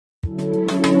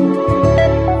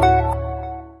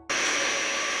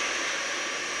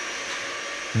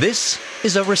This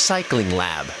is a recycling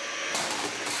lab.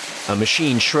 A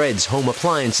machine shreds home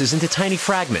appliances into tiny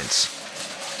fragments.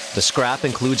 The scrap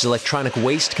includes electronic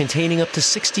waste containing up to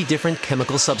 60 different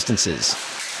chemical substances.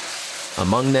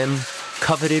 Among them,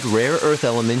 coveted rare earth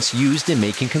elements used in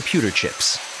making computer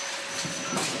chips.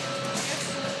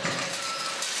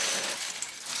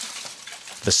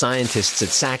 The scientists at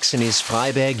Saxony's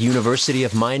Freiberg University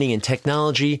of Mining and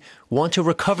Technology want to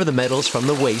recover the metals from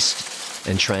the waste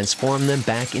and transform them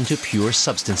back into pure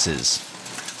substances.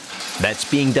 That's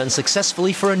being done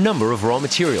successfully for a number of raw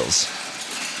materials.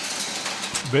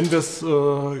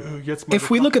 If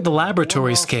we look at the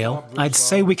laboratory scale, I'd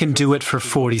say we can do it for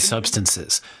 40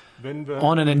 substances.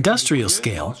 On an industrial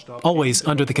scale, always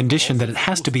under the condition that it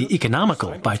has to be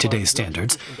economical by today's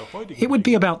standards, it would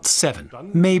be about 7,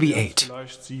 maybe 8.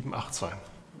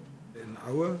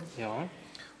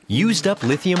 Used-up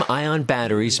lithium-ion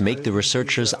batteries make the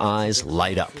researchers' eyes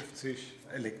light up.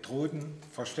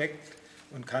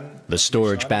 The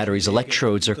storage battery's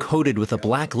electrodes are coated with a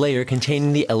black layer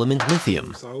containing the element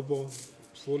lithium.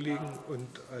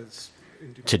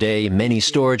 Today, many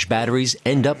storage batteries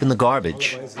end up in the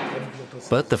garbage.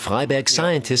 But the Freiberg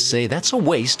scientists say that's a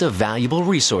waste of valuable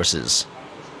resources.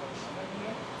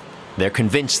 They're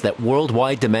convinced that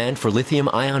worldwide demand for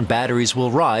lithium-ion batteries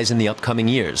will rise in the upcoming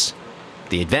years.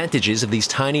 The advantages of these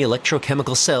tiny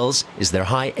electrochemical cells is their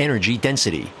high energy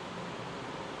density.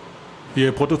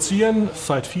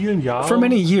 For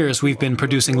many years, we've been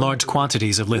producing large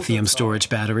quantities of lithium storage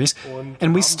batteries,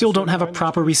 and we still don't have a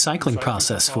proper recycling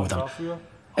process for them,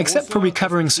 except for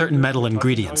recovering certain metal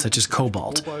ingredients such as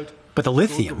cobalt. But the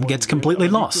lithium gets completely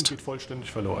lost.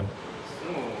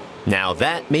 Now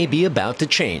that may be about to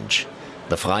change.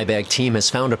 The Freiberg team has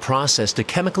found a process to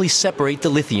chemically separate the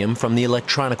lithium from the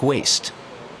electronic waste.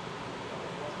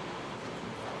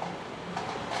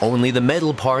 Only the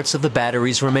metal parts of the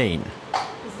batteries remain.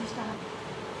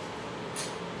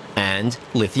 And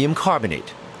lithium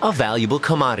carbonate, a valuable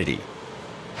commodity.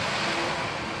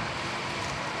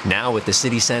 Now at the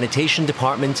city sanitation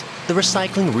department, the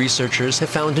recycling researchers have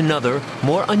found another,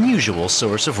 more unusual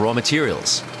source of raw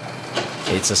materials.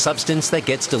 It's a substance that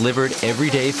gets delivered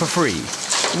every day for free: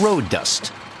 road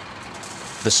dust.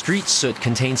 The street soot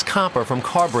contains copper from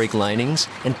car brake linings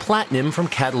and platinum from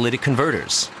catalytic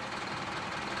converters.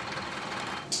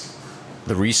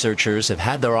 The researchers have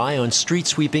had their eye on street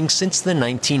sweeping since the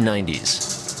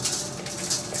 1990s.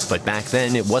 But back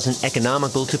then, it wasn't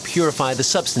economical to purify the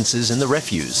substances in the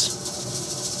refuse.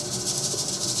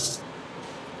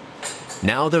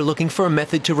 Now they're looking for a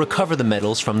method to recover the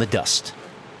metals from the dust.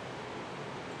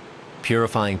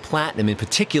 Purifying platinum in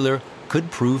particular could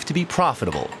prove to be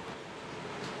profitable.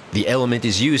 The element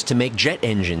is used to make jet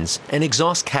engines and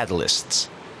exhaust catalysts,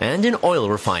 and in oil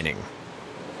refining.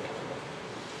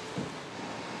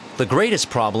 The greatest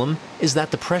problem is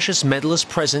that the precious metal is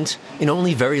present in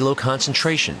only very low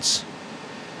concentrations.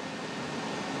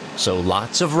 So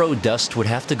lots of road dust would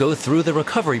have to go through the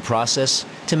recovery process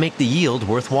to make the yield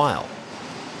worthwhile.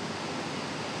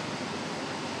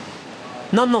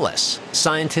 Nonetheless,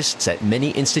 scientists at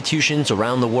many institutions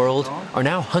around the world are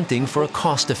now hunting for a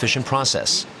cost-efficient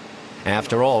process.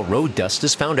 After all, road dust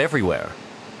is found everywhere.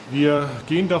 We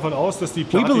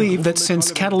believe that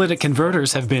since catalytic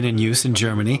converters have been in use in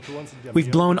Germany,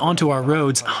 we've blown onto our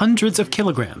roads hundreds of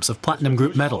kilograms of platinum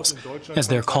group metals, as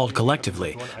they're called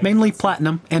collectively, mainly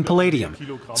platinum and palladium,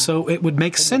 so it would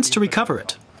make sense to recover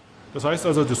it.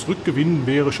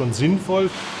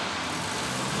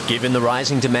 Given the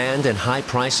rising demand and high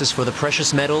prices for the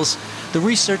precious metals, the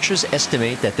researchers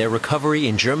estimate that their recovery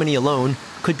in Germany alone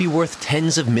could be worth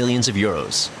tens of millions of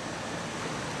euros.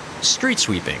 Street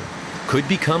sweeping could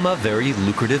become a very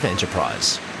lucrative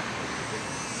enterprise.